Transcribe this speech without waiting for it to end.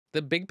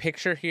the big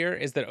picture here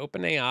is that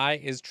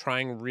OpenAI is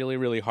trying really,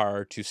 really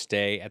hard to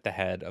stay at the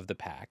head of the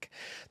pack.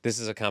 This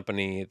is a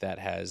company that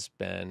has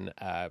been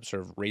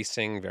sort of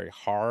racing very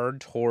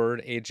hard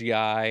toward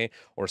AGI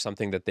or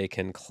something that they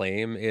can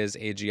claim is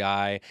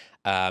AGI,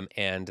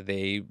 and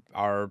they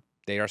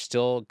are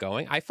still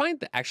going. I find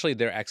that actually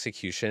their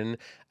execution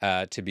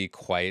to be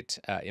quite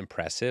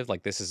impressive.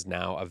 Like this is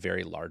now a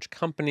very large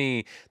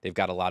company. They've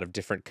got a lot of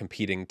different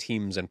competing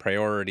teams and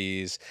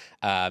priorities,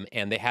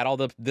 and they had all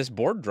this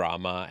board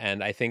drama.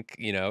 And I think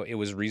it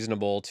was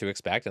reasonable to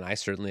expect, and I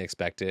certainly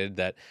expected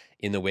that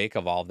in the wake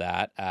of all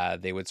that,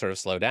 they would sort of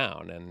slow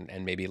down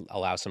and maybe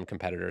allow some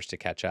competitors to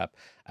catch up.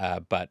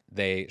 But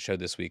they showed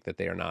this week that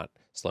they are not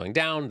slowing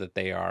down, that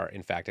they are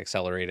in fact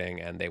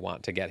accelerating, and they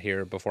want to get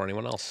here before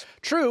anyone else.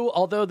 True,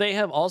 although they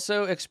have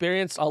also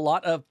experienced a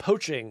lot of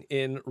poaching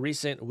in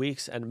recent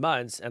weeks and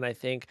months. And I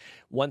think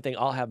one thing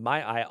I'll have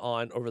my eye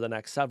on over the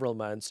next several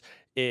months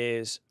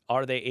is,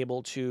 are they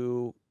able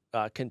to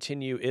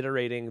continue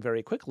iterating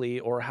very quickly,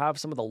 or have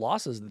some of the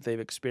losses that they've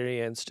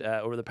experienced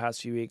over the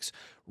past few weeks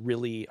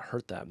really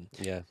hurt them?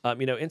 Yeah.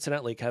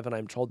 Incidentally, Kevin,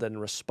 I'm told that in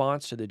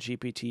response to the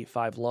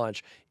GPT-5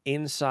 launch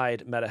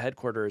inside Meta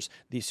headquarters,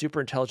 the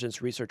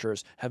superintelligence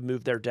researchers have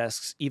moved their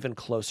desks even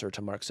closer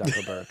to Mark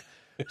Zuckerberg.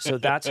 So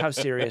that's how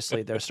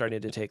seriously they're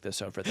starting to take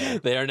this over there.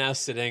 They are now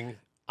sitting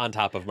on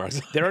top of Mark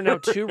Zuckerberg. There are now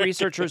two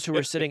researchers who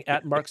are sitting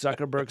at Mark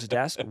Zuckerberg's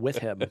desk with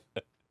him,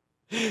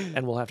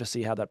 and we'll have to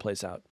see how that plays out.